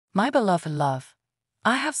My beloved love,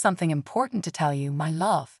 I have something important to tell you, my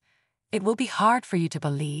love. It will be hard for you to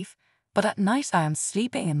believe, but at night I am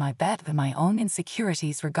sleeping in my bed with my own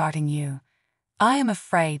insecurities regarding you. I am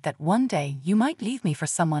afraid that one day you might leave me for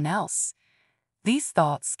someone else. These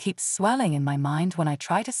thoughts keep swelling in my mind when I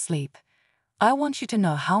try to sleep. I want you to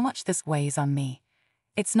know how much this weighs on me.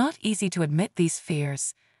 It's not easy to admit these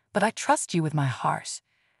fears, but I trust you with my heart.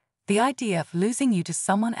 The idea of losing you to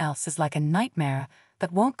someone else is like a nightmare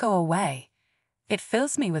that won't go away. It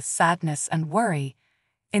fills me with sadness and worry.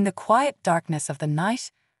 In the quiet darkness of the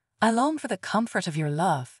night, I long for the comfort of your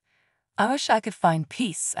love. I wish I could find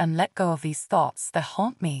peace and let go of these thoughts that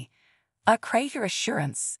haunt me. I crave your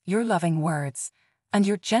assurance, your loving words, and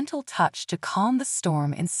your gentle touch to calm the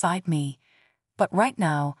storm inside me. But right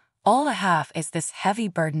now, all I have is this heavy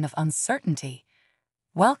burden of uncertainty.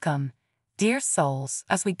 Welcome, dear souls,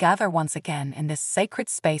 as we gather once again in this sacred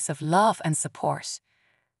space of love and support.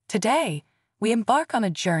 Today, we embark on a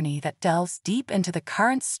journey that delves deep into the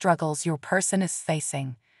current struggles your person is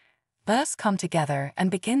facing. Let us come together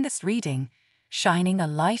and begin this reading, shining a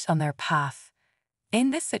light on their path. In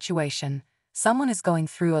this situation, someone is going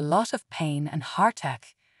through a lot of pain and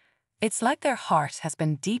heartache. It's like their heart has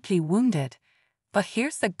been deeply wounded. But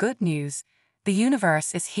here's the good news: the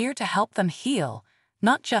universe is here to help them heal,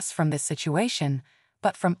 not just from this situation,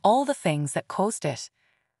 but from all the things that caused it.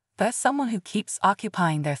 There's someone who keeps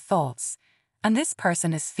occupying their thoughts, and this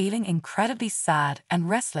person is feeling incredibly sad and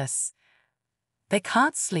restless. They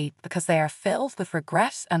can't sleep because they are filled with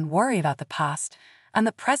regret and worry about the past and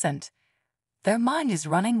the present. Their mind is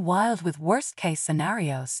running wild with worst-case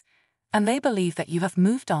scenarios, and they believe that you have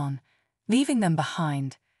moved on, leaving them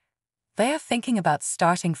behind. They are thinking about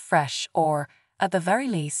starting fresh or, at the very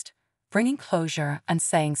least, bringing closure and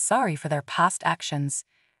saying sorry for their past actions.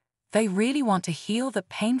 They really want to heal the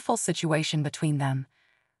painful situation between them.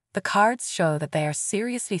 The cards show that they are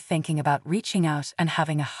seriously thinking about reaching out and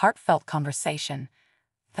having a heartfelt conversation.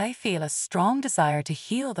 They feel a strong desire to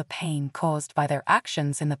heal the pain caused by their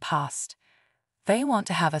actions in the past. They want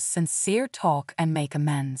to have a sincere talk and make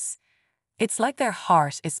amends. It's like their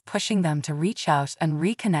heart is pushing them to reach out and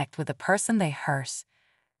reconnect with the person they hurt.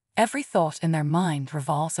 Every thought in their mind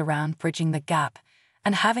revolves around bridging the gap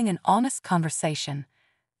and having an honest conversation.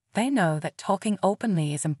 They know that talking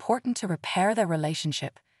openly is important to repair their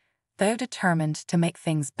relationship. They're determined to make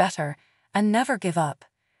things better and never give up.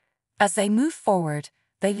 As they move forward,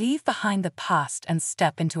 they leave behind the past and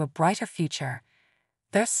step into a brighter future.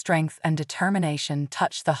 Their strength and determination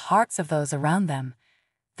touch the hearts of those around them.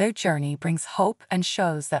 Their journey brings hope and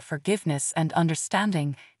shows that forgiveness and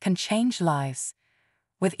understanding can change lives.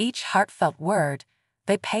 With each heartfelt word,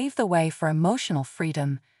 they pave the way for emotional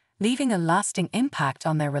freedom, leaving a lasting impact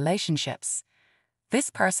on their relationships.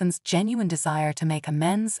 This person's genuine desire to make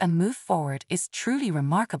amends and move forward is truly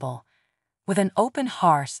remarkable. With an open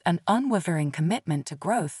heart and unwavering commitment to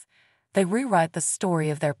growth, they rewrite the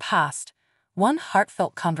story of their past, one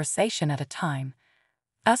heartfelt conversation at a time.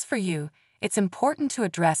 As for you, it's important to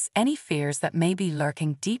address any fears that may be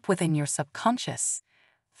lurking deep within your subconscious.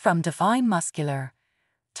 From Divine Masculine,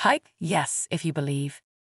 type yes if you believe.